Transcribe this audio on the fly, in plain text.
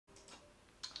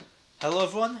Hello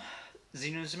everyone,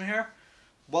 Xenoblade here.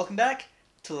 Welcome back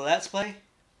to the Let's Play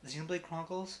Xenoblade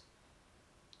Chronicles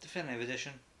Definitive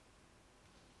Edition.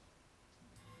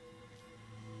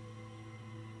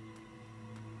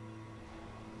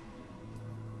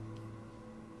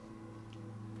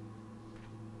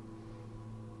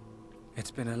 It's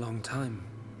been a long time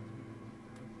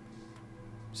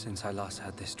since I last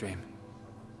had this dream.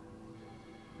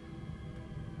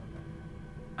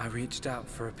 I reached out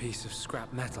for a piece of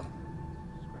scrap metal.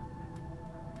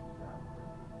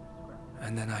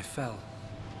 And then I fell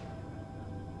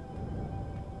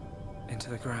into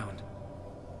the ground.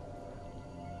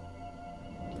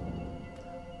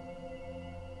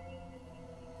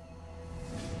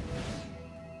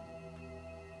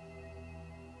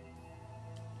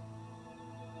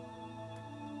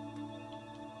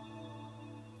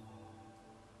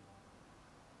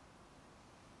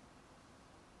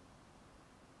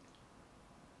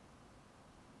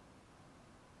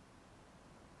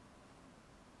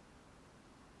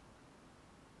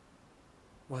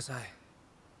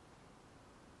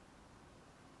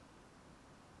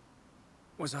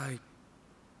 Was I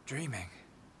dreaming?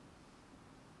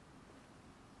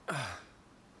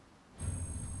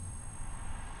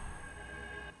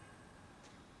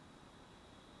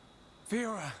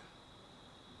 Fiora!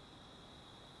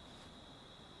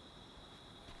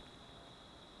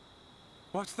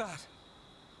 What's that?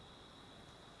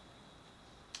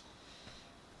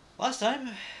 Last time,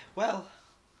 well,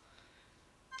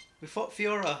 we fought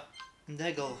Fiora and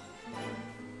Negel,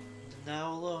 and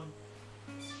now alone.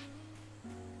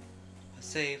 I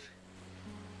save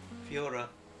Fiora,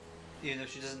 even though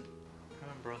she doesn't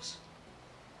remember us.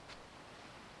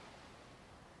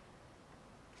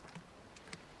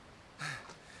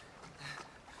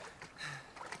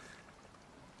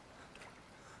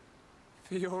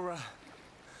 Fiora.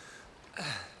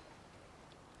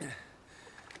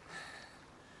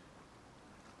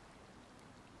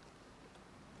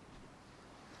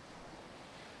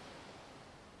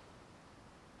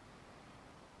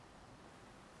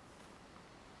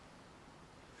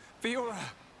 Fiora!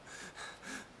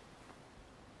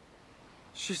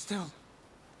 She's still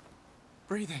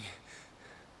breathing.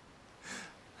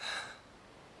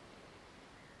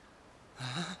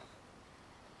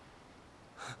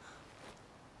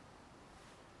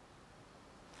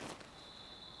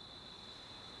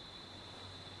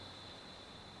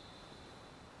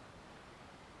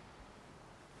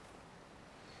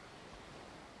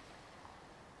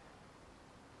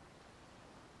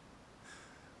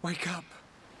 Wake up.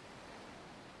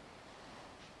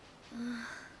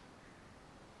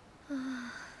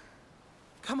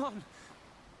 Come on,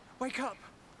 wake up.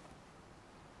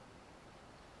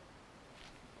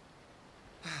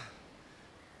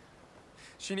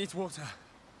 She needs water.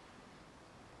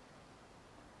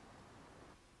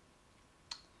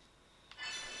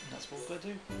 And that's what we're going to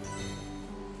do.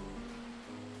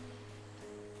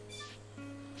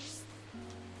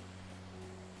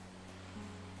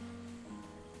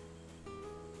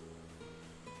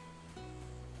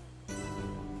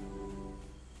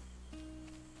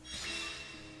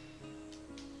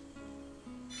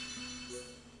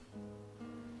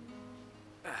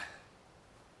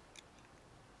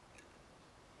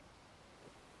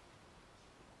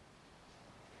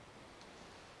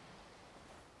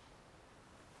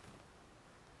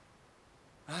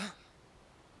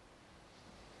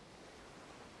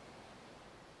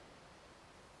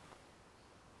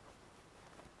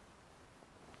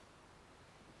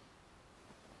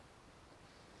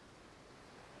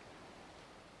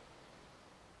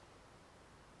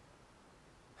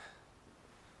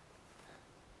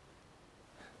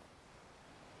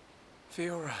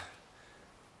 Fiora,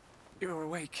 you're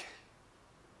awake.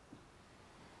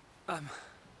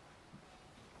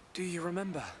 Do you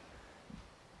remember?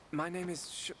 My name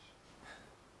is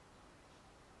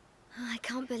I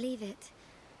can't believe it.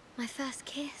 My first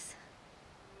kiss.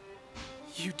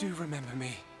 You do remember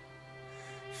me,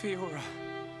 Fiora.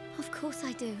 Of course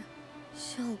I do.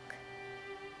 Shulk.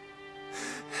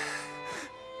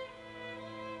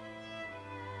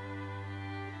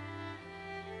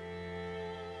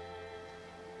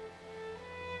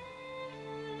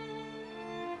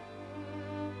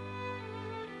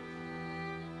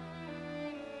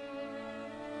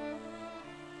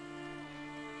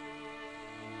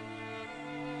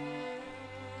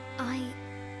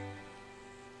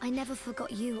 I never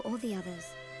forgot you or the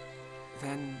others.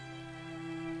 Then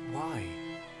why?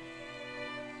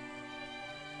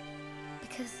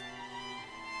 Because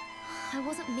I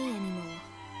wasn't me anymore.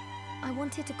 I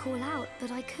wanted to call out,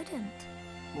 but I couldn't.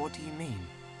 What do you mean?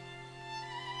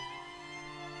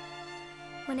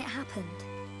 When it happened,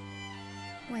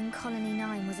 when Colony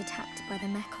 9 was attacked by the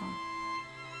Mechon.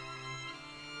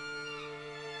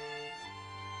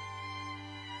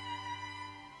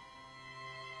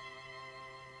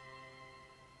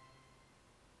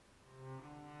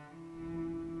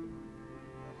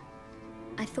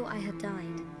 I thought I had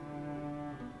died.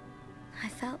 I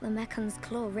felt the Mechon's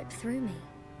claw rip through me.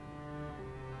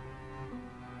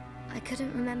 I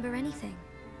couldn't remember anything.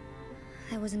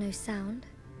 There was no sound,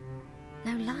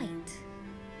 no light,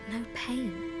 no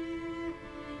pain.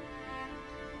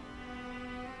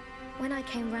 When I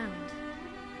came round,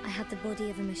 I had the body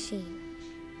of a machine.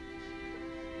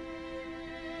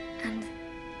 And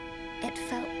it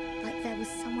felt like there was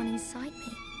someone inside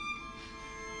me.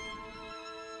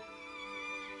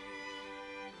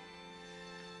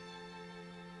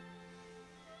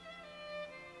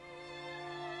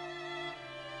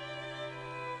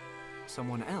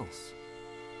 Someone else?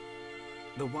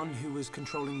 The one who was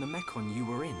controlling the Mechon you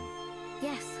were in?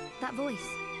 Yes, that voice.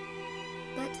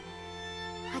 But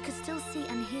I could still see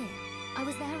and hear. I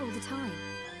was there all the time.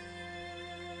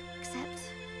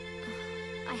 Except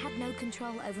I had no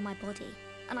control over my body,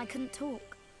 and I couldn't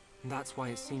talk. That's why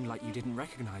it seemed like you didn't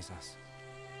recognize us.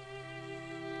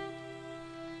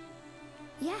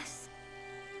 Yes.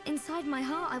 Inside my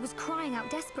heart, I was crying out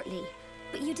desperately.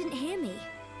 But you didn't hear me.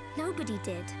 Nobody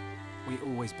did. We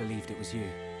always believed it was you.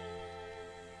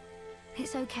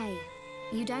 It's okay.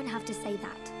 You don't have to say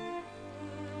that.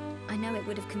 I know it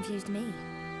would have confused me.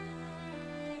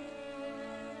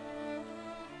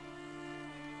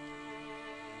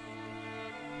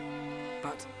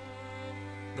 But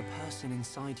the person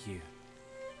inside you,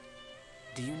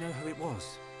 do you know who it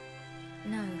was?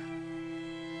 No.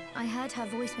 I heard her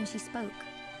voice when she spoke,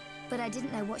 but I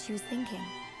didn't know what she was thinking.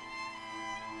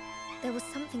 There was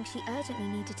something she urgently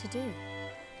needed to do.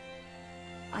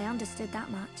 I understood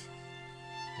that much.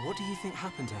 What do you think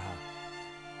happened to her?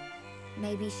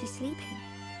 Maybe she's sleeping.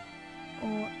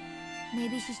 Or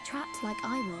maybe she's trapped like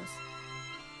I was.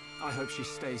 I hope she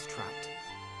stays trapped.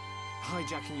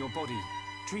 Hijacking your body,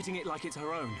 treating it like it's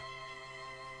her own.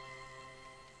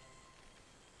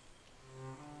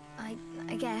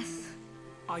 I guess.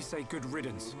 I say good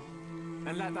riddance.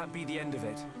 And let that be the end of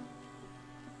it.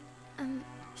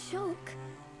 Shulk,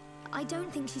 I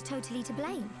don't think she's totally to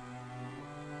blame.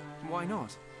 Why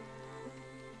not?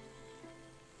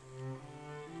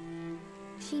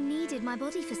 She needed my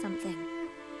body for something.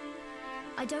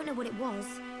 I don't know what it was.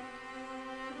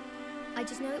 I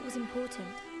just know it was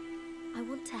important. I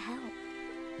want to help.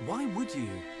 Why would you?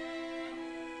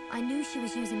 I knew she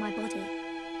was using my body,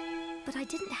 but I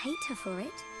didn't hate her for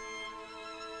it.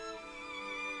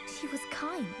 She was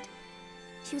kind.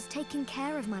 She was taking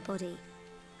care of my body.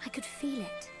 I could feel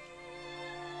it.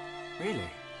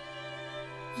 Really?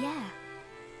 Yeah.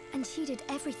 And she did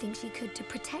everything she could to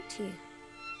protect you.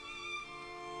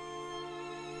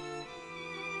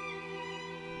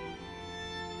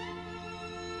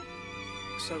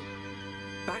 So,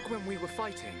 back when we were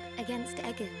fighting... Against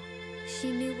Egu,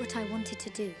 she knew what I wanted to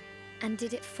do, and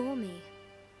did it for me.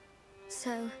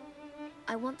 So,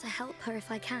 I want to help her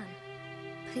if I can.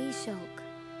 Please, Shulk.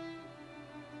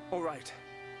 All right.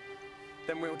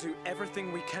 Then we'll do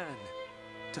everything we can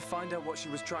to find out what she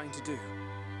was trying to do.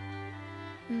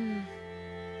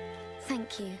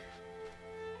 Thank you.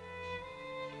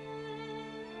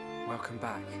 Welcome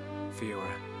back,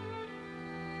 Fiora.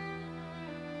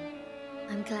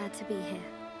 I'm glad to be here.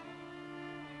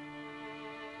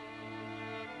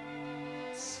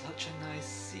 Such a nice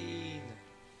scene.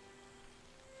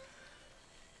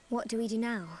 What do we do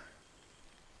now?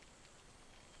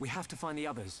 We have to find the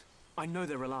others. I know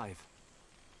they're alive.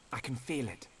 I can feel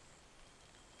it.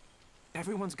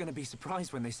 Everyone's gonna be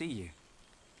surprised when they see you.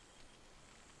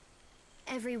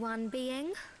 Everyone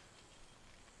being?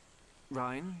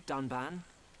 Ryan, Dunban,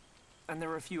 and there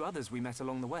are a few others we met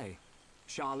along the way.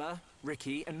 Sharla,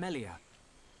 Ricky, and Melia.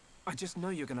 I just know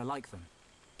you're gonna like them.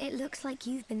 It looks like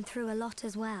you've been through a lot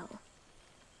as well.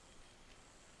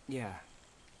 Yeah.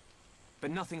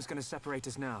 But nothing's gonna separate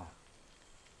us now.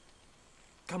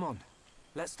 Come on,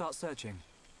 let's start searching.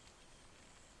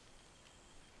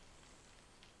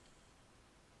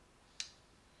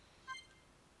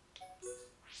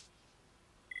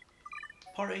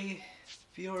 Party,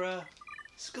 Fiora,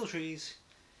 skill trees,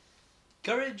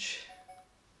 courage,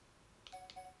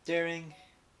 daring,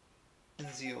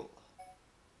 and zeal.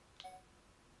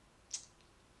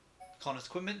 Connor's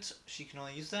equipment, she can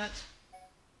only use that.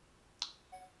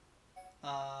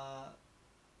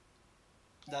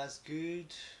 That's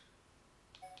good.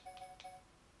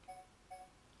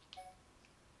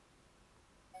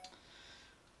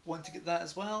 Want to get that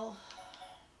as well.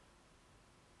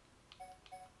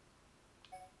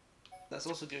 That's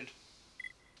also good.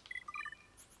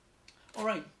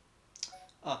 Alright.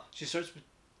 She starts with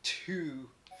 2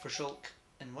 for Shulk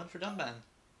and 1 for Dunban.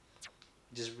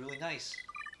 Which is really nice.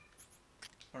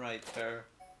 Alright, fair.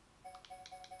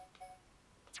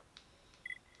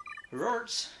 Her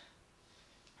arts.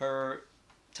 Her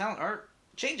talent art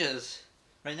changes.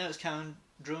 Right now it's Count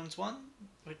Drones 1,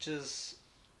 which is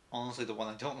honestly the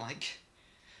one I don't like.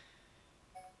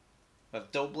 We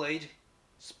have Double Blade,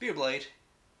 Spear Blade,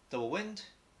 Double Wind,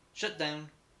 Shutdown,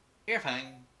 Air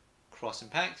Fang, Cross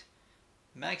Impact,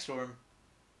 Mag Storm,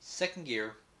 Second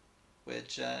Gear,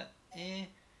 which,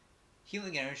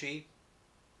 Healing Energy,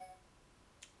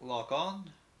 Lock On,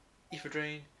 Ether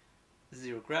Drain,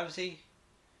 Zero Gravity,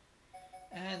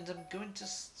 and I'm going to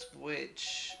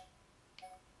switch,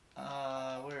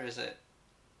 where is it?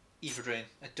 Ether Drain.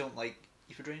 I don't like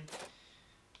Ether Drain,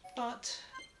 but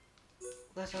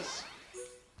let us...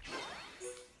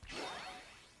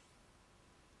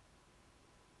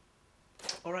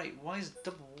 Alright, why is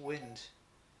Double Wind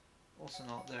also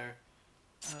not there?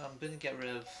 I'm going to get rid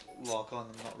of Lock On,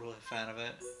 I'm not really a fan of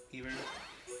it either.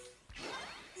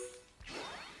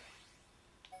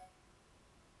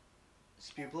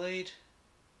 Spear Blade.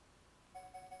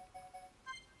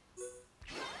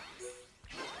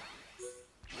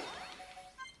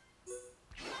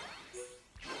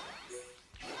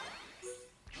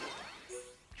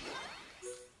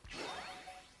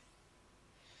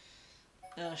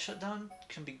 Shutdown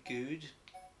can be good,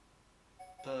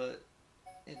 but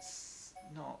it's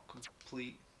not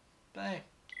complete. But hey,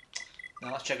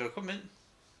 now let's check her equipment.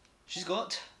 She's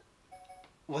got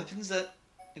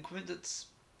equipment that's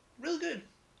really good.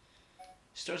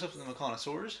 She starts off with the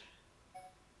Connoisseurs,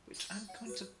 which I'm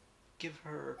going to give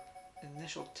her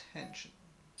initial tension.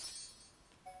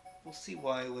 We'll see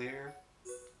why later.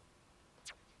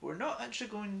 We're not actually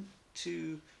going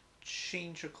to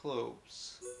change her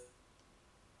clothes.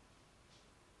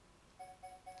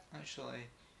 Actually,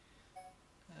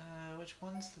 which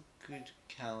one's the good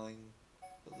cowling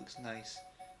that looks nice?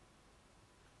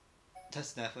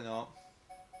 That's definitely not.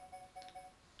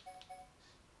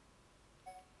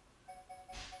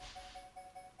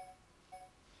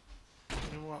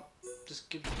 You know what? Just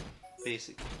give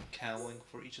basic cowling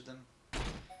for each of them.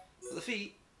 For the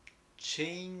feet,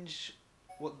 change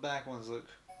what the back ones look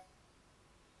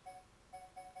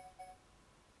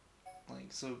like.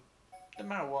 So, no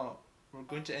matter what, we're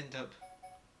going to end up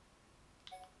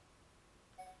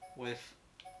with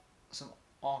some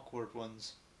awkward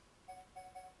ones.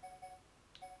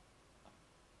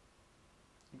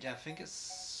 Yeah, I think it's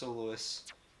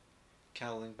Soloist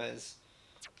cowling, but it's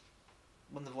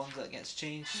one of the ones that gets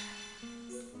changed.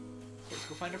 Let's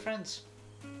go find our friends.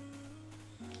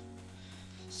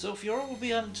 So Fiora will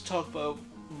be having to talk about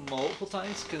multiple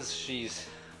times because she's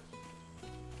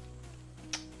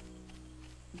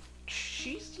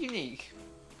unique.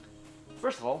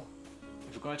 First of all,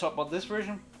 if we're going to talk about this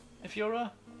version of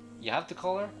Fiora, you have to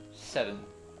call her 7.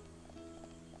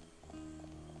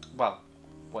 Well,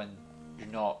 when you're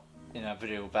not in a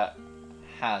video that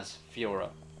has Fiora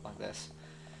like this.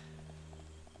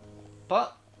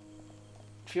 But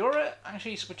Fiora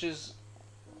actually switches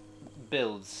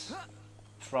builds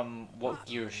from what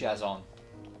gear she has on.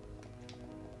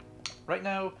 Right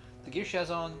now, the gear she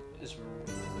has on is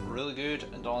really good,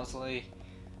 and honestly,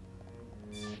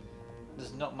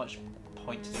 there's not much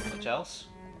point to doing much else.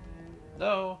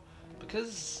 Though,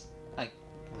 because I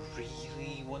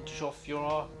really want to show off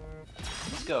Fiora,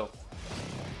 let's go.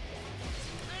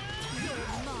 You're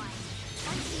mine.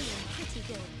 I'm feeling pretty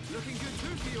good. Looking good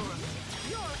too, Fiora.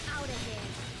 You're out of here.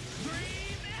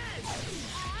 Dream Edge!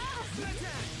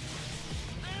 Attack!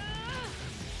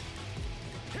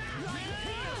 Right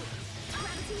heel.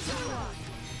 Gravity's cross.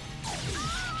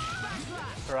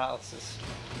 Backslash. Paralysis.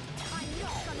 I'm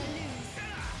not gonna lose.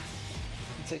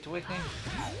 Insect Awakening.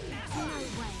 No way.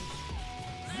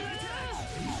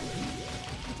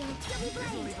 I don't double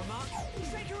blade. Leave a mark.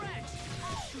 Take your edge!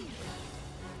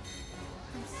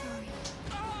 I'm sorry.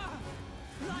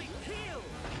 Light heel!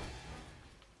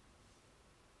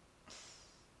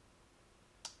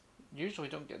 Usually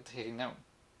don't get taken out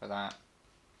for that.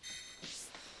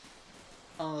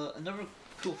 Another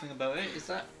cool thing about it is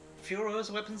that Fiora's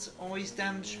weapons always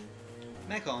damage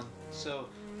Mechon, so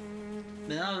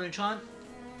Manala Enchant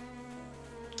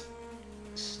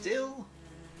still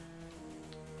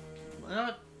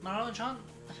Manala Enchant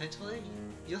effectively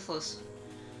useless.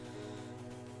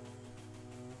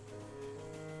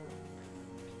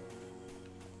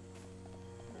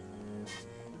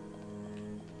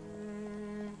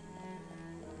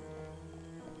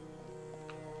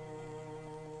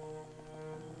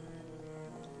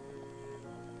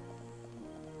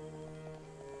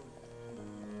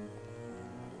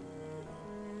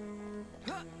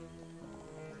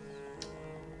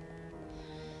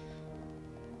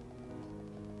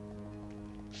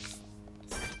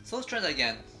 So let's try that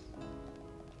again.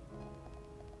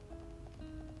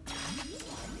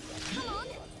 Come on!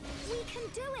 We can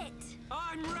do it!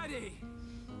 I'm ready!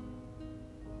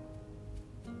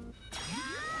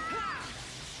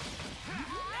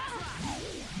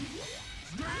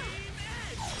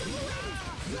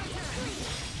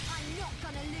 I'm not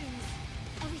gonna lose.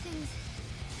 Everything's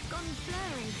gone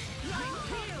blurry.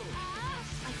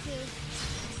 I feel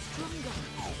stronger.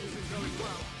 This isn't going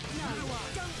well. No,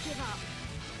 don't give up.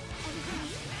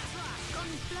 Everything's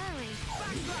gone blurry.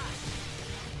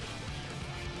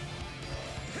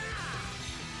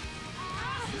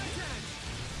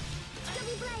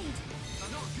 Double blade.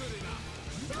 I'm not good enough.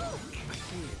 I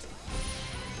see it.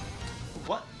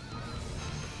 What?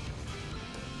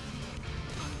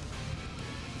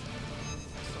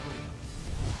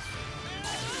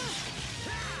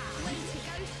 Way to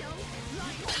go, Shoal.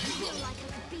 I feel like I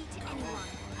could beat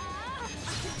anyone. I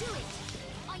can do it.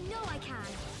 I know I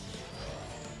can.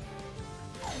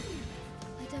 I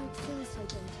don't feel so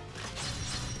good.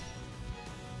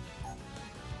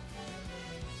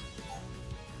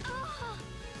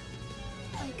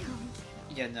 I can't.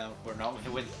 Yeah, no, we're not going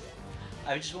to win.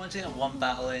 I just want to take one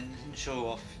battle in and show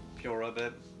off Fiora a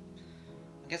bit.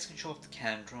 I guess I can show off the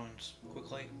cannon drones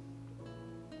quickly.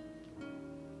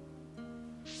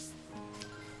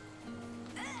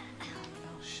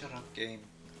 Oh, shut up, game.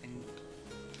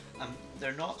 And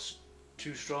they're not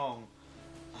too strong.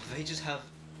 They just have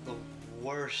the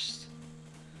worst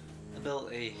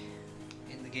ability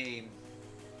in the game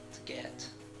to get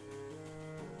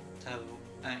to have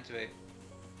activate.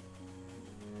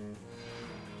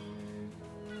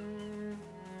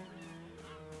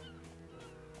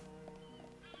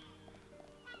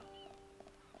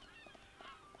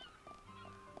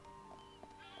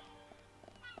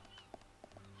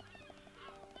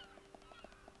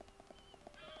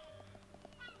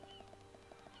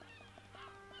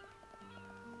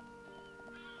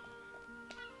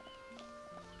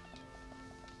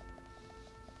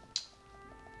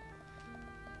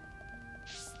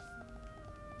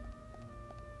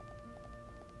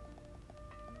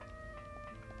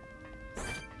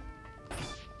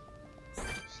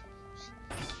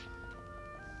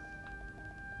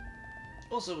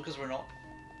 Also, because we're not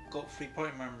got free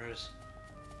party members,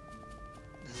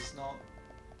 this is not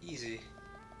easy.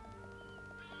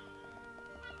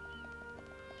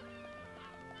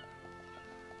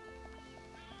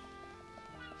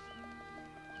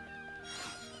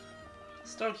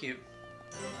 Star Cube.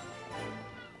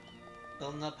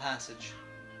 Building that passage.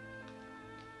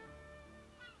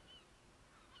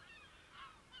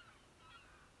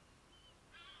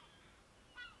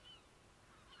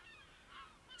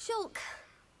 Shulk.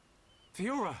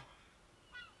 Fiora!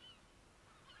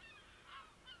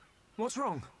 What's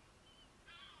wrong?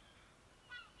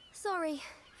 Sorry.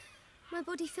 My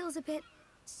body feels a bit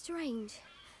strange.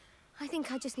 I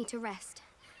think I just need to rest.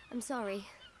 I'm sorry.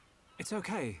 It's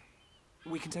okay.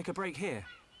 We can take a break here.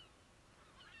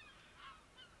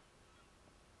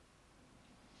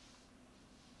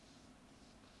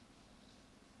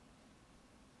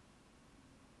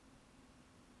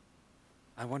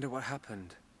 I wonder what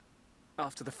happened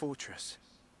after the fortress.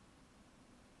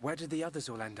 Where did the others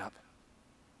all end up?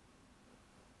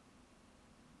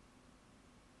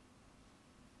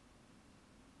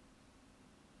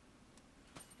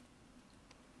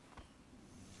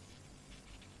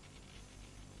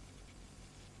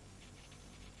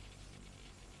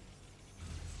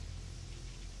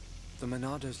 The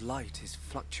Monado's light is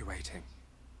fluctuating.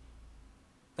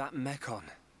 That Mekon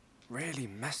really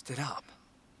messed it up.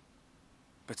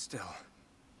 But still,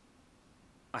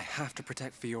 I have to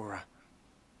protect Fiora.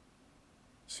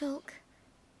 Shulk.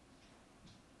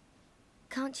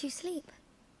 Can't you sleep?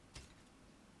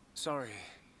 Sorry.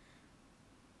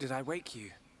 Did I wake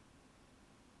you?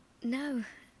 No,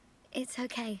 it's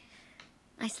okay.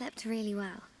 I slept really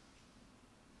well.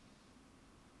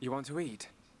 You want to eat?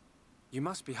 You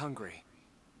must be hungry.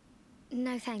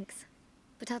 No thanks,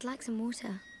 but I'd like some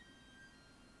water.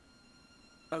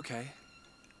 Okay.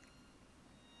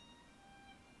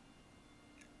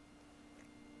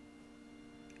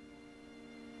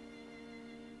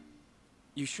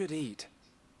 You should eat,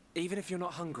 even if you're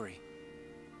not hungry.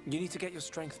 You need to get your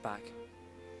strength back.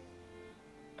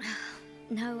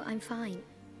 No, I'm fine.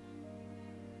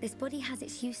 This body has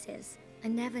its uses. I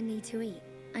never need to eat.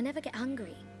 I never get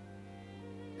hungry.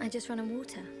 I just run on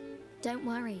water. Don't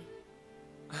worry.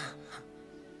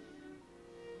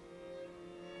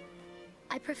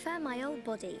 I prefer my old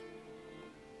body,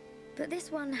 but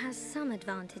this one has some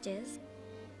advantages.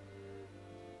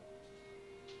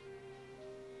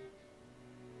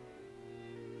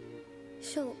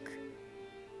 Shulk,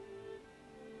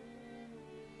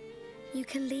 You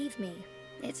can leave me.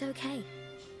 It's okay.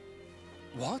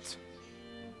 What?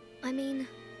 I mean,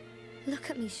 look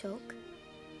at me, Shulk.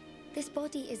 This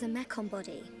body is a Mechon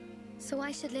body, so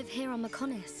I should live here on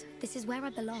Mechonis. This is where I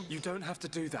belong. You don't have to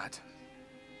do that.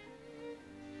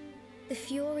 The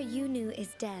Fiora you knew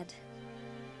is dead.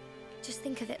 Just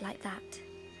think of it like that.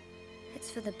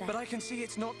 It's for the best. But I can see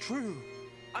it's not true.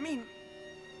 I mean,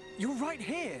 you're right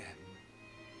here.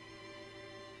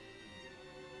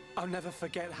 I'll never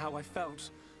forget how I felt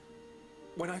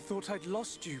when I thought I'd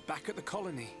lost you back at the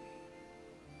colony.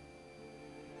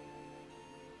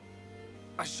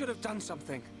 I should have done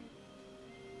something.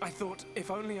 I thought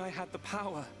if only I had the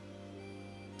power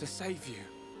to save you.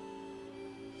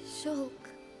 Shulk.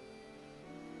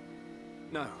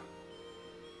 No.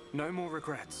 No more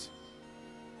regrets.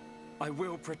 I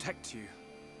will protect you.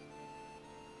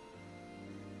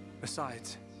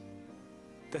 Besides,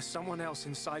 there's someone else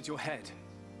inside your head.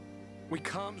 We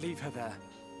can't leave her there.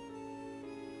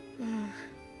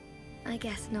 I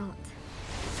guess not.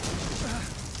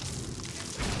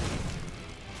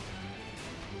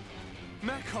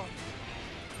 Mechon!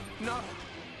 No!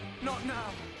 Not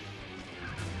now!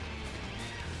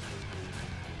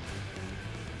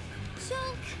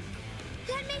 Shulk!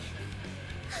 Let me...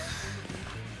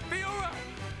 Fiora!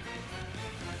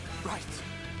 Right.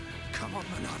 Come on,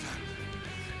 Monado.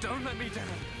 Don't let me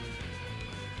down.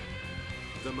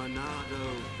 The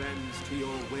Monado bends to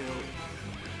your will.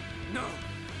 No!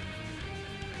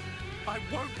 I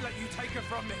won't let you take her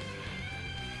from me!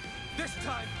 This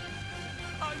time,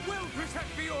 I will protect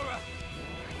Fiora!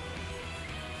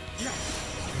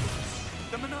 Yes!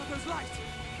 The Monado's light!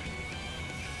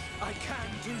 I can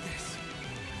do this!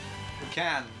 We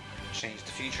can change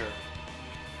the future.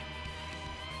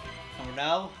 And we're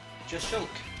now just Shulk.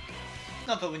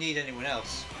 Not that we need anyone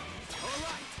else.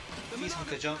 These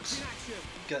hunk of junks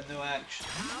got no action.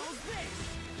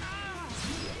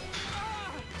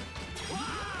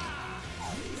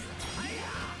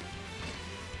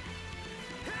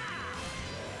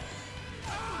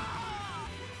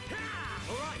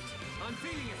 Alright, I'm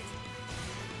feeling it.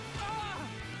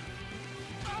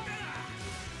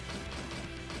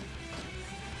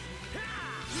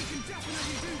 We can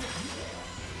definitely do this.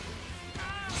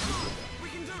 We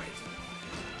can do it.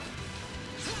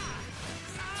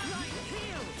 Right,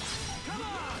 heal. Come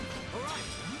on. Alright,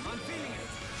 I'm feeling it.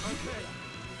 Okay,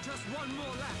 just one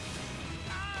more left.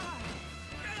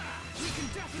 We can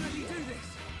definitely do this.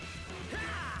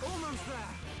 Almost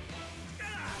there.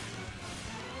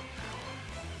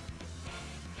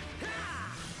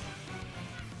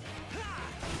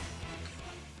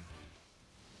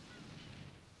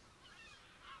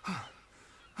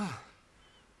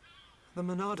 The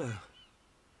Monado.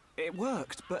 It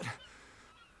worked, but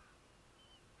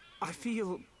I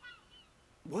feel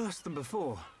worse than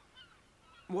before.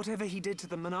 Whatever he did to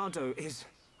the Monado is...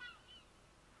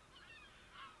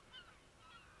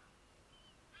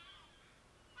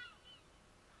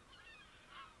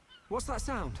 What's that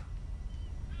sound?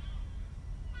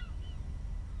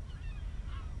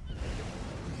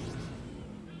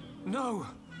 No!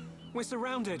 We're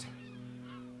surrounded!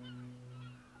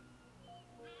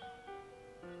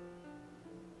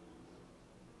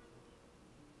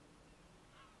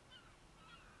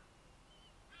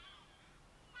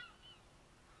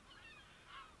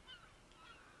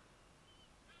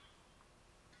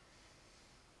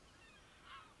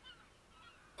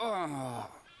 Oh,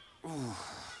 ooh.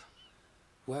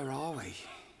 Where are we?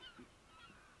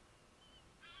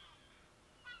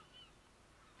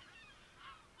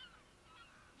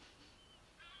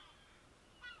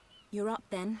 You're up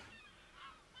then.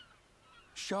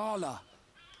 Sharla!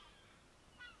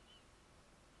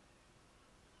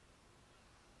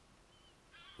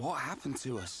 What happened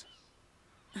to us?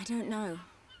 I don't know.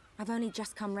 I've only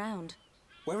just come round.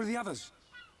 Where are the others?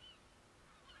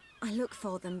 I look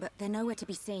for them, but they're nowhere to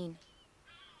be seen.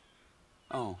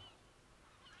 Oh.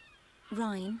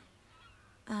 Ryan,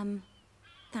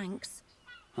 thanks.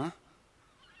 Huh?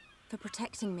 For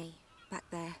protecting me back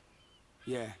there.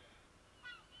 Yeah.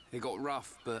 It got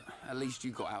rough, but at least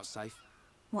you got out safe.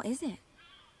 What is it?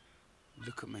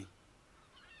 Look at me.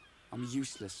 I'm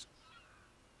useless.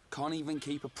 Can't even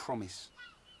keep a promise.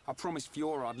 I promised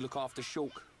Fiora I'd look after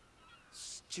Shulk.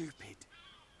 Stupid.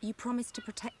 You promised to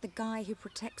protect the guy who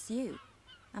protects you.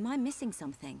 Am I missing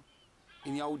something?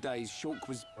 In the old days, Shulk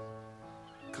was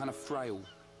kind of frail.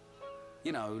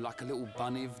 You know, like a little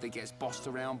bunniv that gets bossed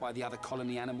around by the other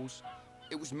colony animals.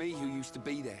 It was me who used to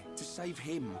be there, to save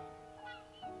him.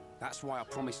 That's why I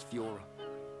promised Fiora.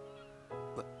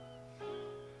 But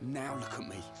now look at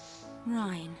me.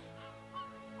 Ryan.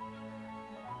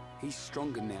 He's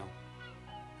stronger now.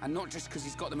 And not just because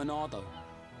he's got the Monado.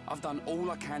 I've done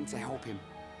all I can to help him.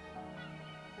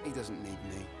 He doesn't need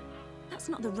me. That's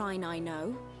not the Rhine I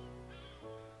know.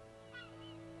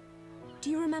 Do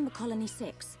you remember Colony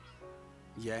 6?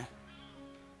 Yeah?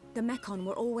 The Mekon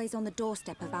were always on the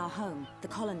doorstep of our home, the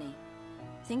colony.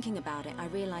 Thinking about it, I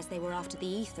realized they were after the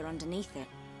ether underneath it.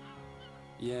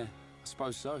 Yeah, I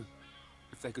suppose so.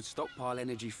 If they could stockpile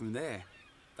energy from there,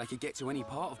 they could get to any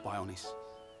part of Bionis.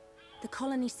 The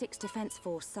Colony 6 Defense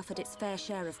Force suffered its fair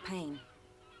share of pain.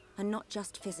 And not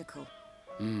just physical.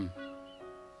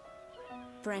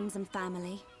 Friends and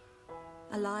family.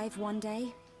 Alive one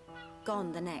day,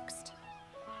 gone the next.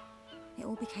 It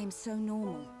all became so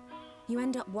normal. You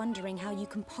end up wondering how you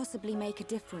can possibly make a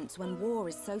difference when war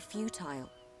is so futile.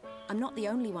 I'm not the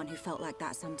only one who felt like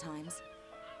that sometimes.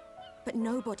 But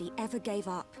nobody ever gave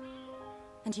up.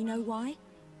 And you know why?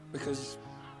 Because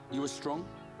you were strong?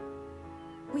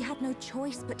 We had no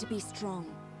choice but to be strong.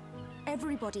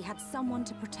 Everybody had someone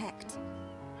to protect.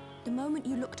 The moment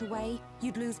you looked away,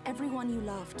 you'd lose everyone you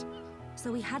loved.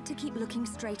 So we had to keep looking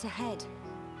straight ahead.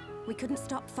 We couldn't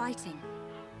stop fighting.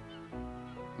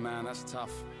 Man, that's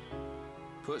tough.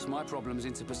 Puts my problems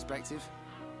into perspective.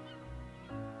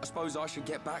 I suppose I should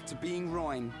get back to being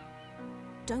Rhine.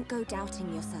 Don't go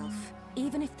doubting yourself,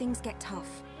 even if things get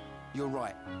tough. You're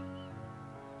right.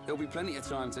 There'll be plenty of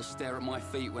time to stare at my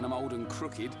feet when I'm old and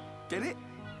crooked. Get it?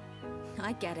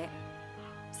 I get it.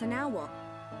 So now what?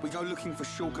 We go looking for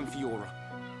Shulk and Fiora.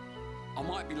 I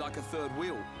might be like a third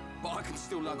wheel, but I can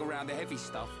still lug around the heavy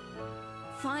stuff.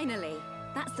 Finally!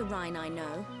 That's the Rhine I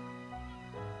know.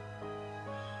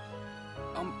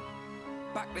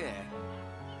 Back there.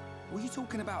 Were you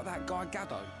talking about that guy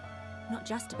Gaddo? Not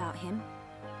just about him.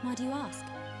 Why do you ask?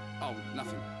 Oh,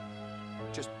 nothing.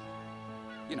 Just,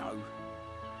 you know,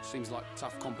 seems like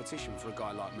tough competition for a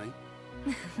guy like me.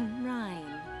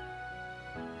 Rhine.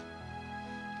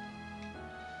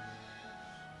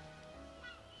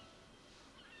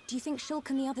 Do you think Shulk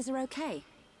and the others are okay?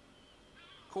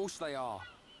 Of course they are.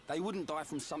 They wouldn't die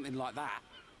from something like that.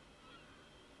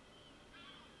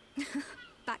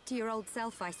 Back to your old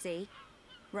self, I see.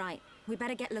 Right, we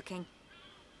better get looking.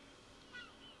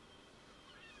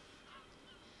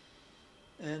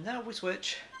 And now we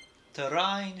switch to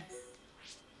Rhine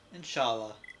and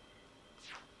Shala.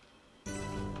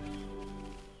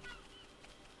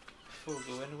 Before we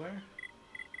go anywhere,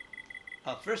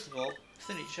 first of all,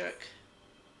 affinity check.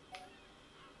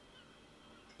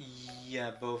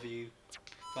 Yeah, both of you.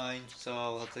 Fine, so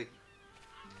I'll have to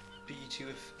beat you two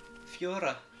with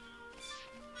Fiora.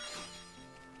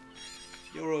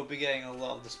 Fiora will be getting a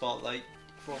lot of the spotlight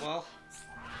for a while.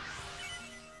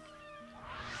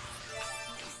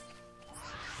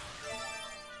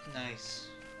 Nice.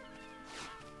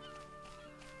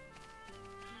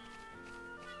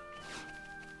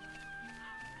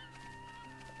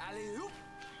 Alley-oop!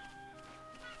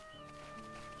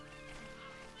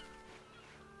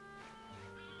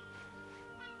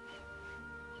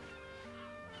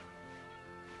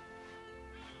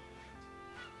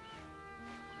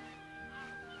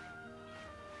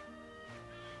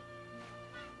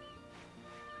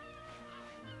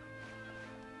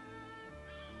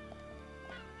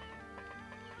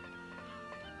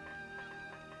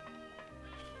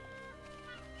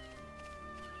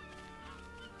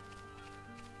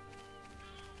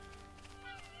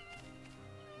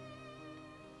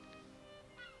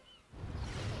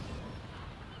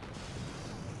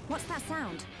 What's that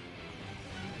sound?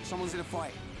 Someone's in a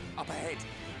fight. Up ahead.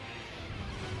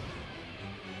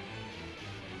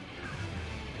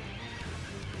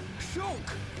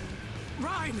 Shulk!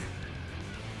 Rhine!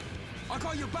 I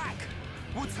got your back!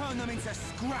 We'll turn them into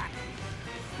scrap!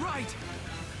 Right!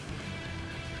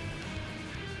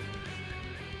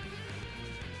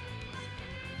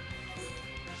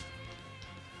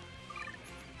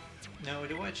 No, I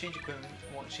don't want to change equipment,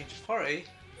 I want to change the party.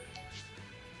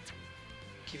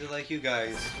 Keep it like you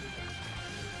guys.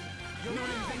 You're not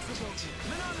invincible!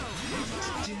 Milano!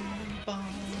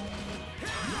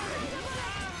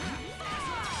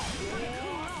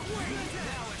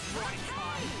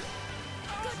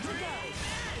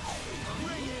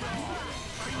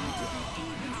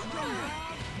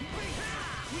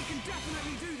 We can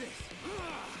definitely do this!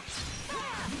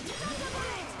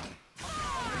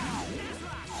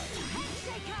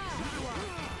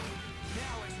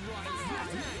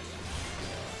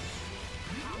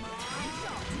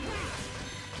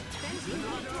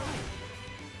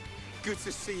 Good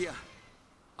to see you.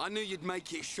 I knew you'd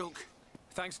make it, Shulk.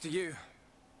 Thanks to you.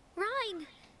 Rhine!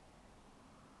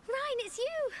 Rhine, it's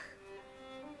you!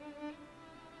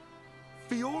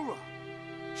 Fiora!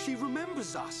 She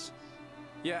remembers us.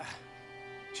 Yeah.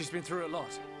 She's been through a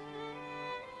lot.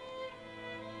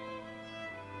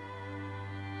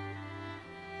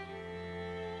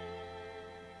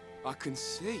 I can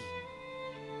see.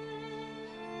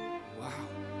 Wow.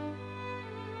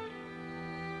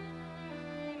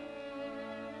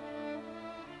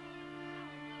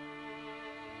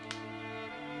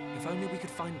 If only we could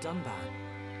find Dunban.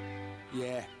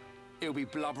 Yeah, he'll be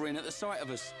blubbering at the sight of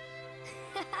us.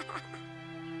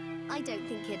 I don't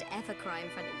think he'd ever cry in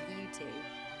front of you two.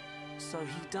 So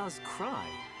he does cry?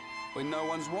 When no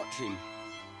one's watching.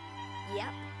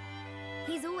 Yep.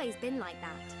 He's always been like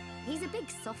that. He's a big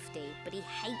softie, but he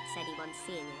hates anyone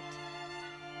seeing it.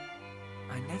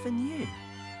 I never knew.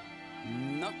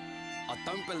 Nope, I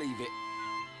don't believe it.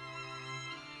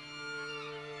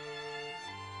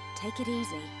 Take it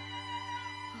easy.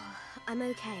 I'm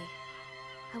okay.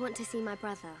 I want to see my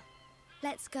brother.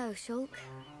 Let's go, Shulk.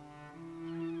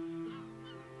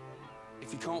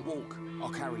 If you can't walk, I'll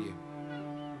carry you.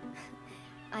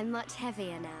 I'm much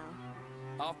heavier now.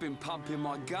 I've been pumping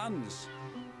my guns.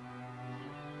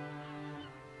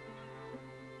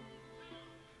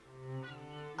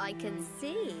 I can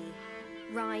see.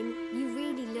 Ryan, you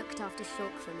really looked after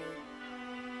Shulk for me.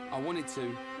 I wanted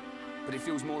to, but it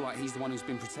feels more like he's the one who's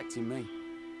been protecting me.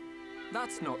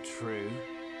 That's not true.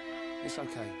 It's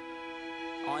okay.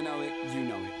 I know it, you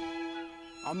know it.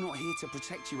 I'm not here to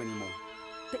protect you anymore.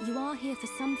 But you are here for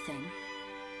something.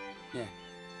 Yeah.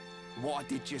 What I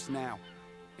did just now.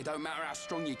 It don't matter how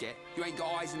strong you get, you ain't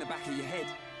got eyes in the back of your head.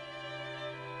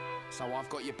 So I've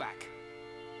got your back.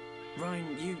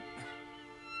 Ryan, you...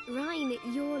 Ryan,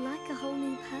 you're like a whole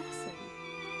new person.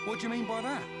 What do you mean by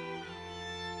that?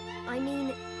 I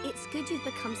mean, it's good you've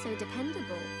become so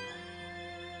dependable.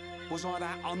 Was I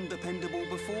that undependable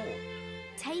before?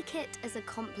 Take it as a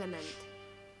compliment.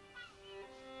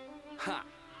 Ha!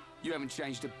 You haven't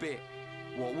changed a bit.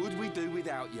 What would we do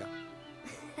without you?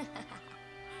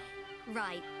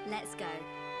 Right, let's go.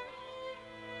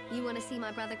 You want to see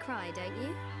my brother cry, don't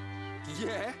you?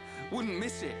 Yeah, wouldn't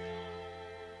miss it.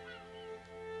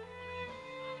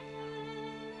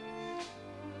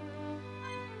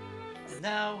 And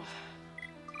now...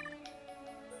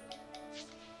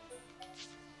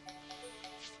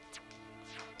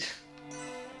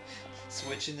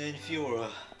 switching in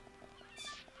Fiora.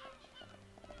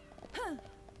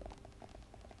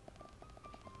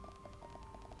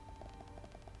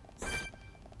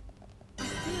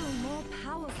 Feel more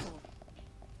powerful.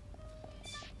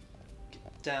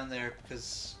 Get down there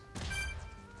because...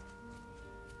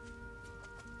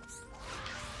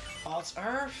 Oh, it's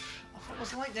Earth! I thought it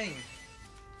was lightning!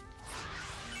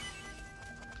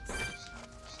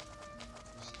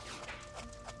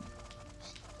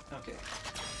 Okay.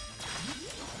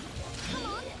 Come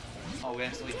on! Oh, we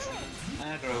actually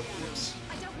aggro. Oops.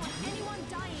 I don't want anyone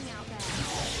dying out there.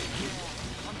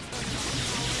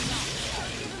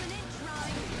 Don't give him an inch,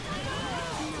 Ryan.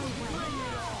 No way.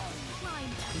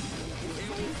 Ryan,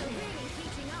 things are really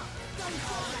heating up. Don't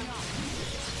fly up.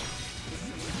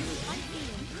 I'm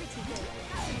feeling pretty good.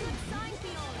 That's a good sign,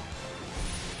 Fiora.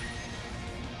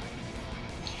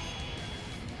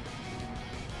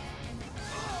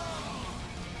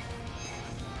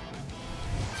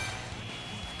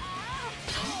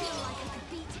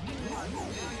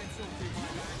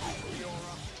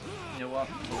 You know what?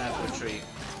 We'll have a retreat.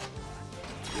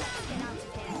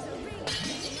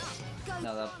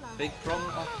 Now the big problem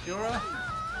of Fiora,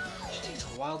 she takes a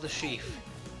while to sheath.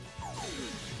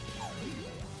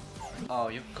 Oh,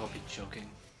 you've got to be joking.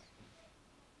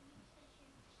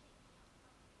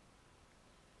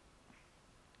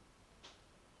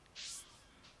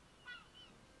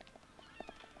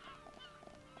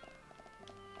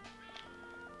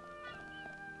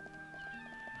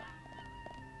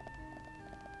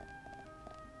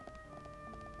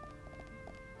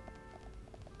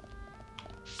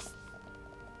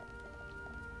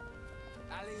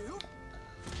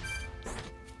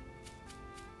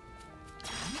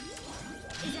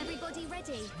 Is everybody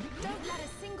ready? Don't let a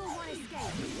single one escape.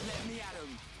 Let me at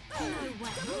him.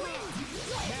 No way.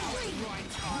 Now it's right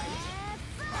time.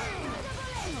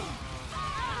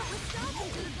 We're starting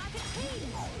to look like a team.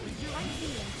 I'm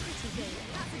feeling pretty good.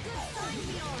 That's a good sign,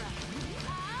 Fiora.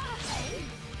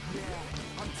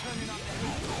 Yeah, I'm turning up the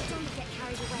heat. Don't get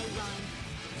carried away, Ryan.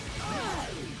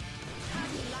 How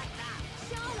do you like that?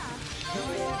 Shala!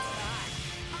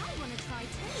 I want to try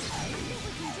too. I think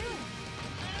we can do it.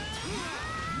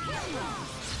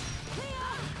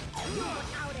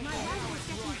 My rifle's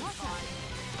getting hotter.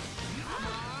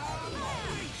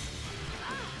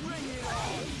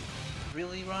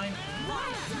 Really, Ryan?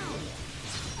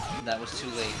 That was too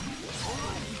late.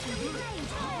 You're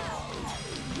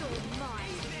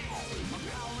mine.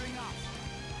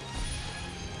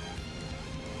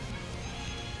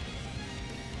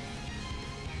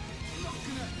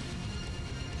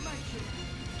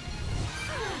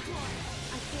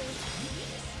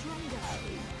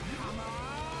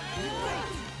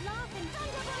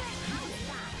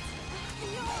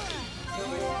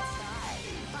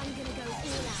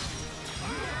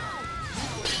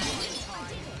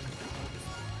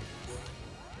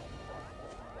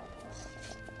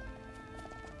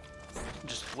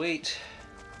 just wait.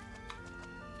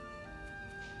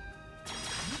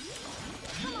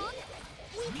 Come on!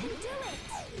 We can do it!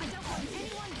 I don't want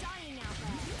anyone dying out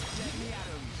there. Get me at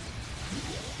him.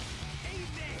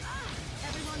 Eat this.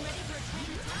 Everyone ready for a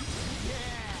chain attack?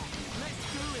 Yeah, let's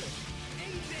do it.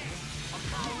 Eat this. I'm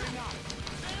powering up.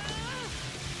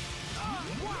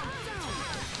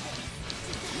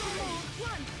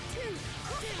 One, two,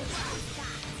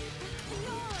 that.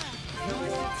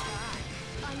 Nice attack.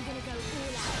 I'm gonna go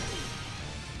all out.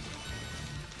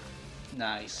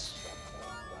 Nice.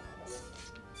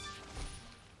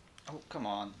 Oh, come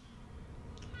on.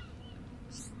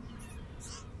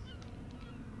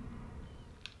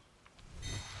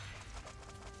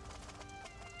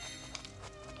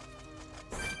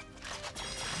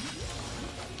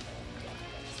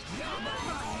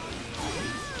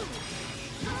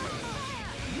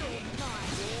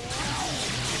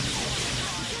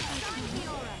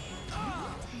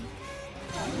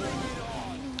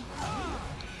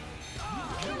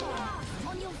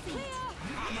 On your feet.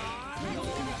 Let's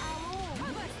give it our all.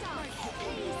 Cover start,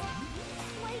 please.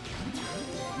 Wake.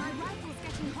 My rifle's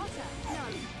getting hotter. No.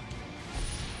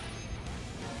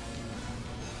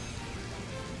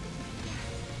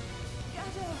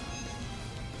 Gather.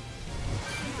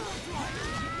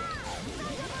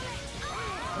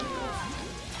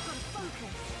 Gotta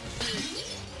focus.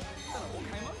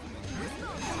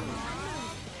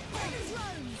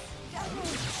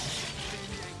 Drones.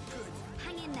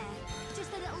 Hang in there.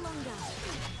 Just a little longer.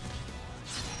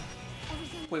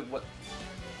 Everything. Wait, what?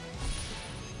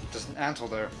 There's an antle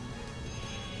there.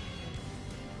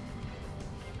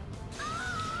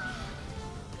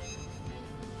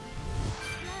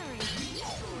 Blurry.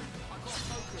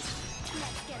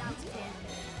 Let's get out of here.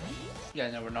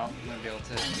 Yeah, no, we're not going to be able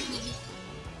to.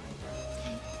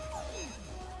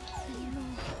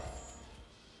 Anymore.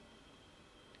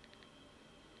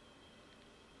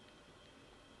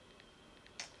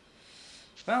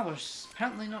 Well, we're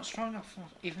apparently not strong enough,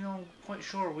 even though I'm quite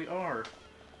sure we are.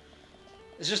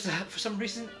 It's just that for some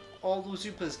reason, all those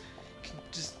Zupas can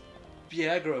just be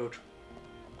aggroed.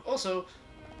 Also,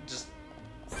 just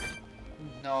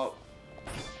not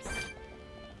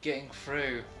getting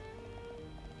through.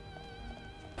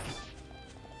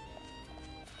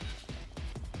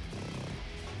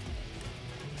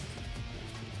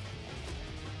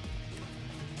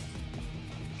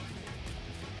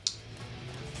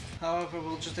 However,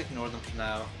 we'll just ignore them for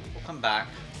now. We'll come back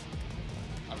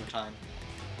another time.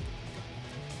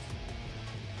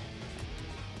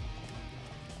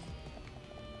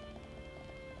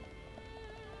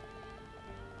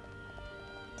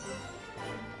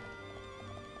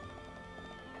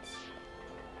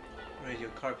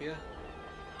 Radiocarpia.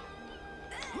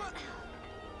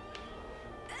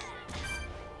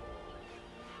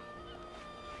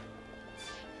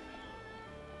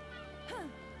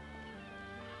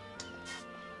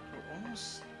 We're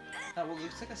almost. That well,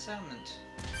 looks like a settlement.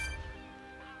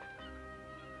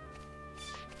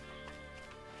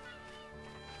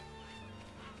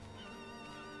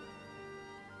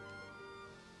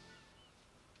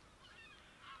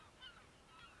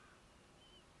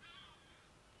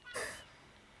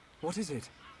 What is it?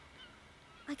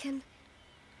 I can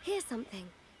hear something.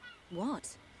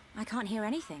 What? I can't hear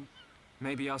anything.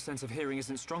 Maybe our sense of hearing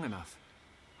isn't strong enough.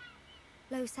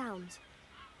 Low sounds.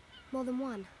 More than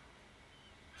one.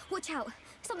 Watch out!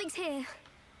 Something's here!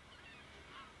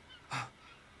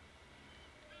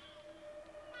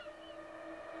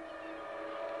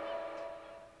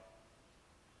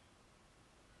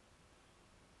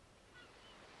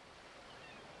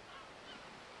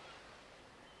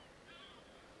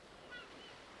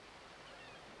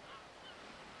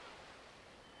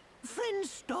 Friends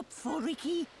stop for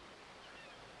Ricky.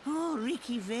 Oh,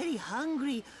 Ricky very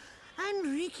hungry.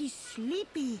 And Ricky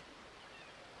sleepy.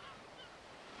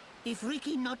 If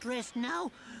Ricky not rest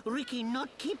now, Ricky not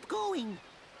keep going.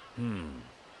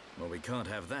 Well, we can't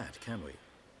have that, can we?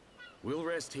 We'll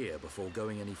rest here before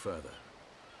going any further.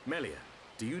 Melia,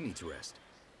 do you need to rest?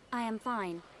 I am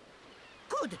fine.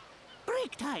 Good.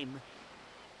 Break time.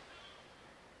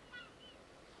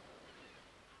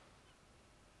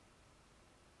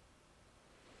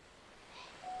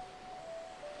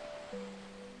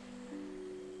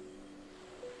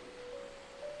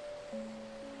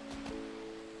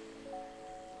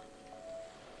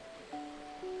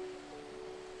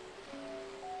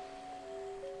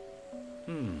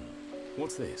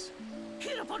 What's this?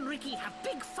 Here upon Ricky have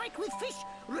big fight with fish.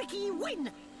 Ricky win.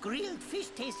 Grilled fish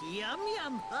taste yum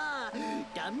yum. Ah,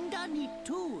 done it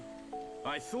too.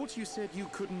 I thought you said you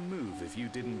couldn't move if you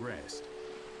didn't rest.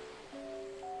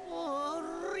 Oh,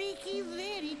 Ricky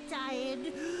very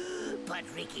tired. But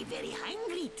But Ricky very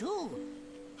hungry too.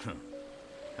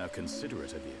 How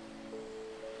considerate of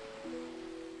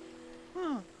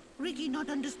you. Ricky not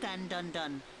understand Dun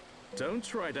Dun. Don't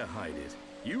try to hide it.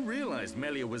 You realized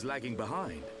Melia was lagging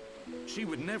behind. She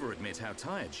would never admit how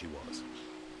tired she was.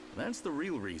 That's the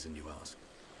real reason you ask.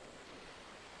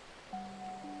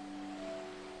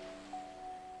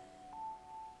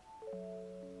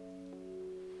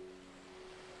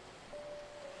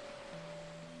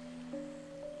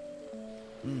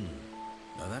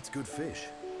 Now that's good fish.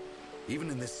 Even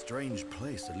in this strange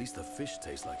place, at least the fish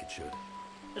tastes like it should.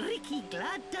 Ricky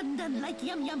glad Dun Dun like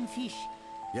yum yum fish.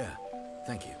 Yeah,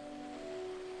 thank you.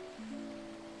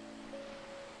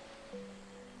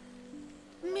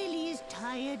 Millie is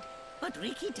tired, but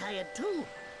Ricky tired too.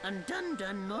 And Dun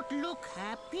Dun not look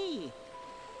happy.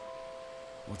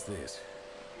 What's this?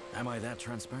 Am I that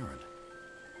transparent?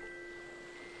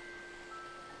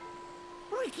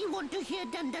 Ricky want to hear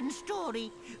Dun Dun's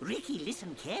story. Ricky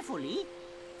listen carefully.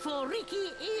 For Ricky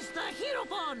is the hero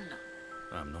pawn.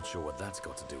 I'm not sure what that's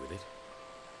got to do with it.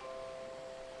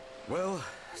 Well,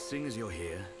 seeing as you're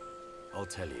here, I'll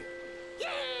tell you.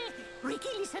 Yeah! Ricky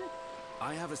listen.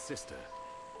 I have a sister.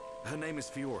 Her name is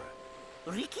Fiora.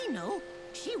 Ricky know.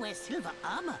 She wears silver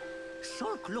armor.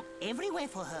 Shulk look everywhere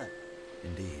for her.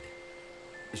 Indeed.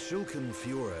 Shulk and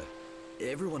Fiora,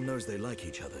 everyone knows they like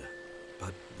each other.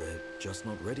 But they're just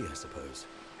not ready, I suppose.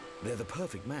 They're the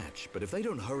perfect match, but if they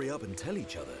don't hurry up and tell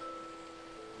each other...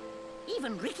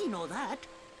 Even Ricky know that.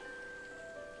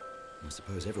 I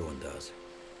suppose everyone does.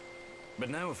 But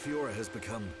now Fiora has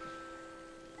become...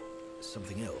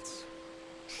 something else.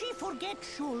 She forget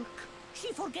Shulk.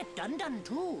 She forget Dun Dun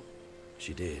too.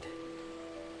 She did.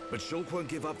 But Shulk won't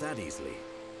give up that easily.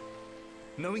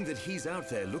 Knowing that he's out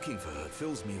there looking for her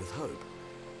fills me with hope.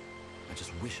 I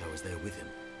just wish I was there with him.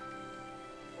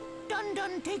 Dun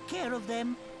Dun take care of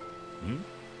them.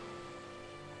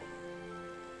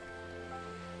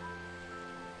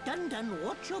 Dun Dun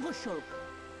watch over Shulk.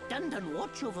 Dun Dun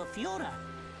watch over Fiora.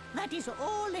 That is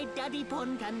all a daddy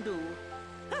pawn can do.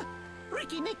 Huh,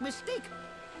 Ricky make mistake.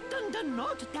 Dun Dun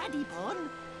not daddy pawn.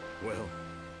 Well,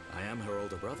 I am her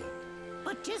older brother.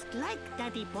 But just like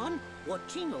daddy pawn,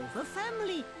 watching over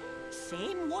family.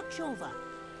 Same watch over.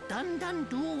 Dun Dun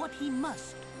do what he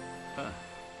must. Huh.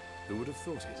 Who would have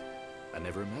thought it? I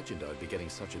never imagined I'd be getting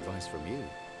such advice from you.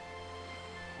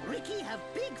 Ricky have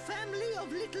big family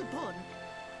of little pawn.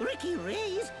 Ricky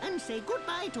raise and say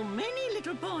goodbye to many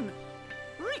little pawn.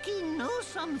 Ricky knows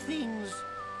some things.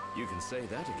 You can say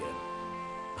that again.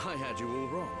 I had you all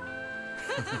wrong.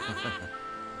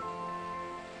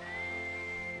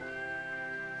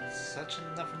 Such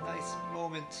another nice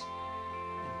moment.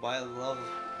 Why I love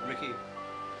Ricky.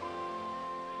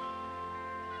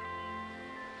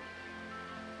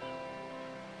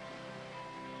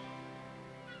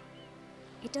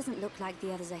 It doesn't look like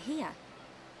the others are here.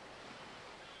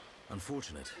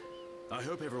 Unfortunate. I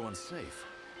hope everyone's safe.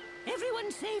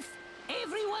 Everyone safe.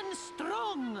 Everyone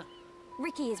strong.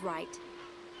 Ricky is right.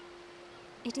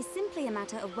 It is simply a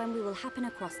matter of when we will happen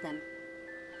across them.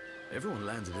 Everyone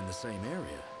landed in the same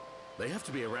area. They have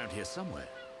to be around here somewhere.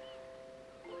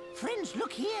 Friends,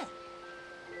 look here.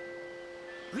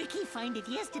 Ricky find it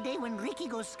yesterday when Ricky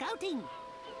goes scouting.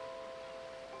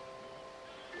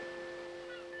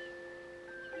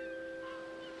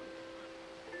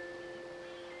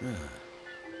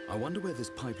 I wonder where this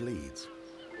pipe leads.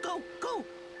 Go, go!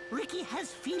 Ricky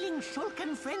has feeling Shulk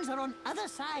and friends are on other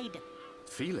side.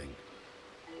 Feeling?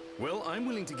 Well, I'm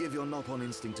willing to give your knock-on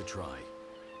instinct a try.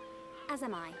 As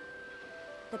am I.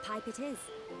 The pipe it is.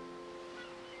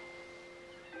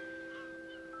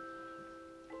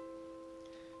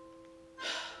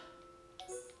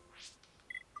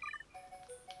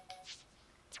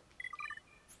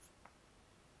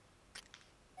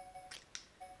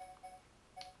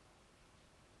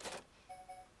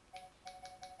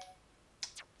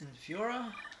 In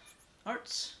Fiora,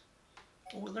 arts.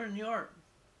 Oh, we learn new art.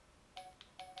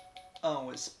 Oh,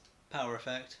 it's power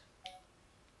effect.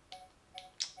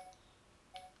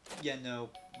 Yeah, no,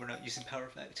 we're not using power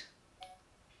effect.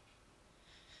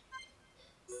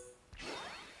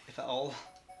 If at all.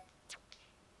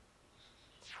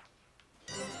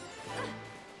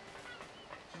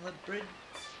 Inlet bridge,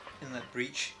 inlet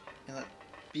breach, inlet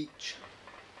beach.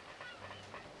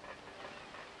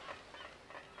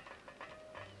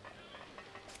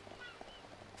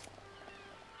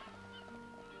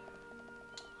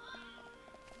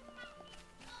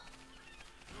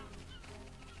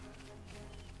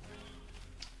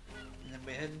 And then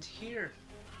we head into here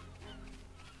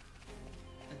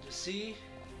and to see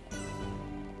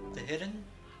the hidden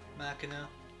Machina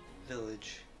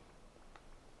village.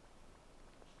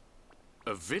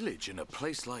 A village in a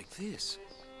place like this?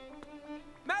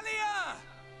 Malia!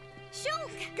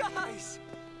 Shulk! Guys!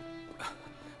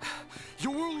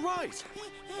 You're all right!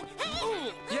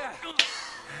 Yeah.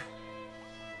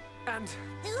 And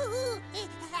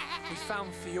we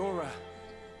found Fiora.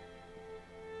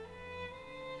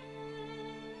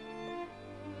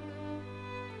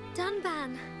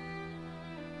 Dunban.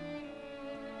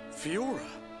 Fiora?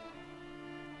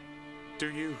 Do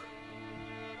you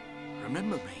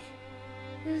remember me?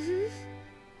 Mm-hmm.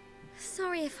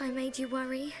 Sorry if I made you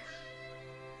worry.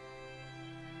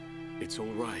 It's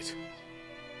all right.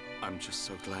 I'm just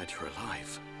so glad you're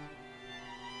alive.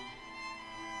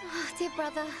 Oh, dear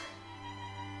brother.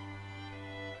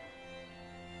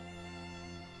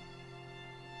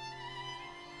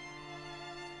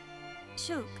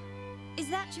 Shulk, is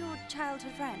that your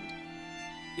childhood friend?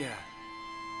 Yeah.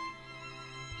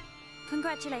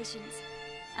 Congratulations.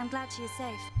 I'm glad she is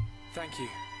safe. Thank you.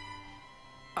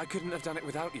 I couldn't have done it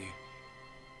without you.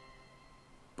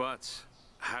 But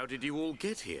how did you all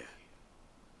get here?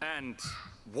 And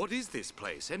what is this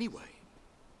place, anyway?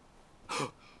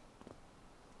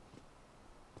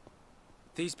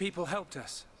 These people helped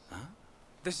us. Huh?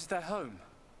 This is their home.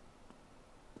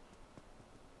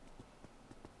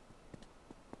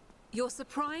 Your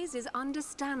surprise is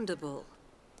understandable.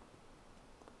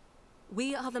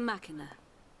 We are the Machina.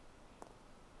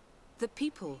 The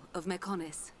people of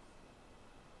Mechonis.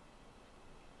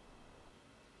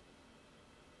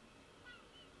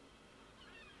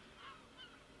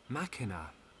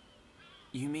 Machina?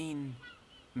 You mean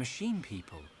machine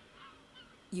people?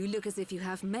 You look as if you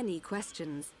have many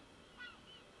questions.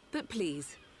 But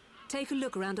please, take a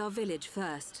look around our village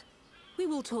first. We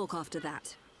will talk after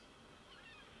that.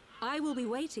 I will be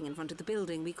waiting in front of the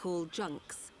building we call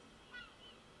Junks.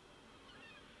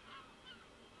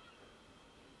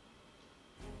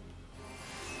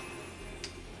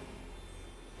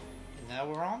 And now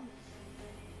we're on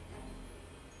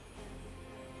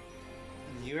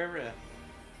a new area.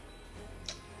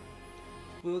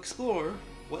 We'll explore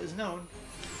what is known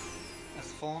as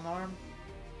the Fallen Arm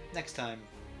next time.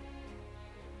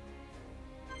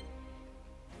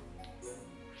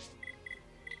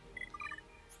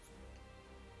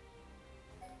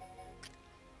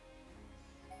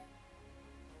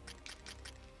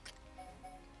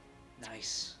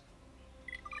 Nice.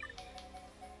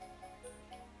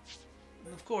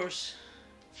 And of course,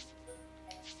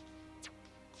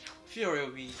 Fury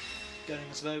will be gunning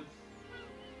us about.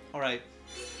 Alright.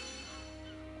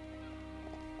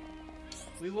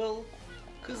 We will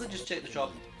quickly just check the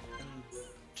shop and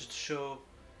just to show,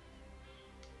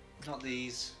 not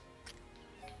these.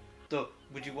 Though,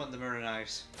 would you want the mirror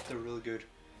knives? They're really good.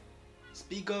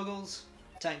 Speed goggles,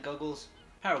 tank goggles,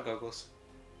 power goggles.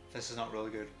 This is not really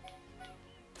good.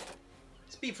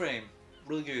 Speed frame,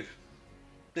 really good.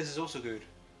 This is also good.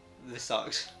 This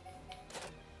sucks.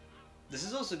 This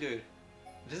is also good.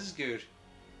 This is good.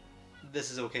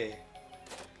 This is okay.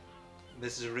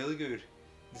 This is really good.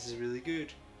 This is really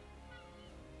good.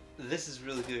 This is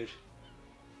really good.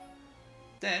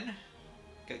 Then,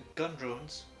 get gun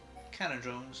drones, cannon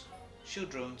drones, shield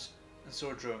drones, and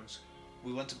sword drones.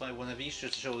 We want to buy one of each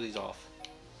just to show these off.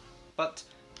 But,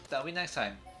 that'll be next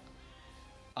time.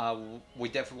 We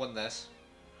definitely want this.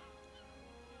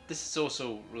 This is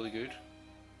also really good.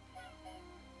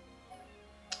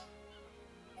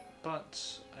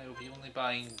 But, I will be only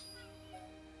buying...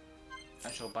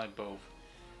 Actually, I'll buy both.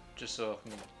 Just so I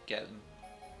can get them.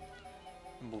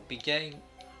 And we'll be getting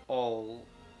all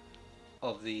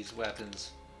of these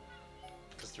weapons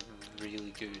because they're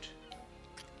really good.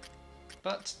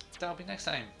 But that'll be next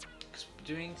time because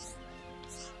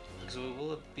we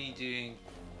will be doing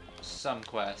some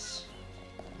quests.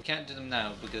 We can't do them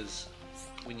now because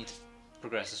we need to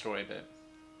progress the story a bit.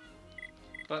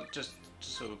 But just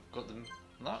so we've got them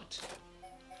locked.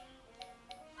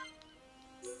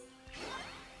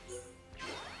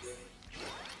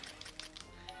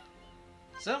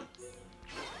 So,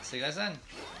 see you guys then.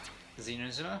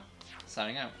 Xeno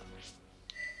signing out.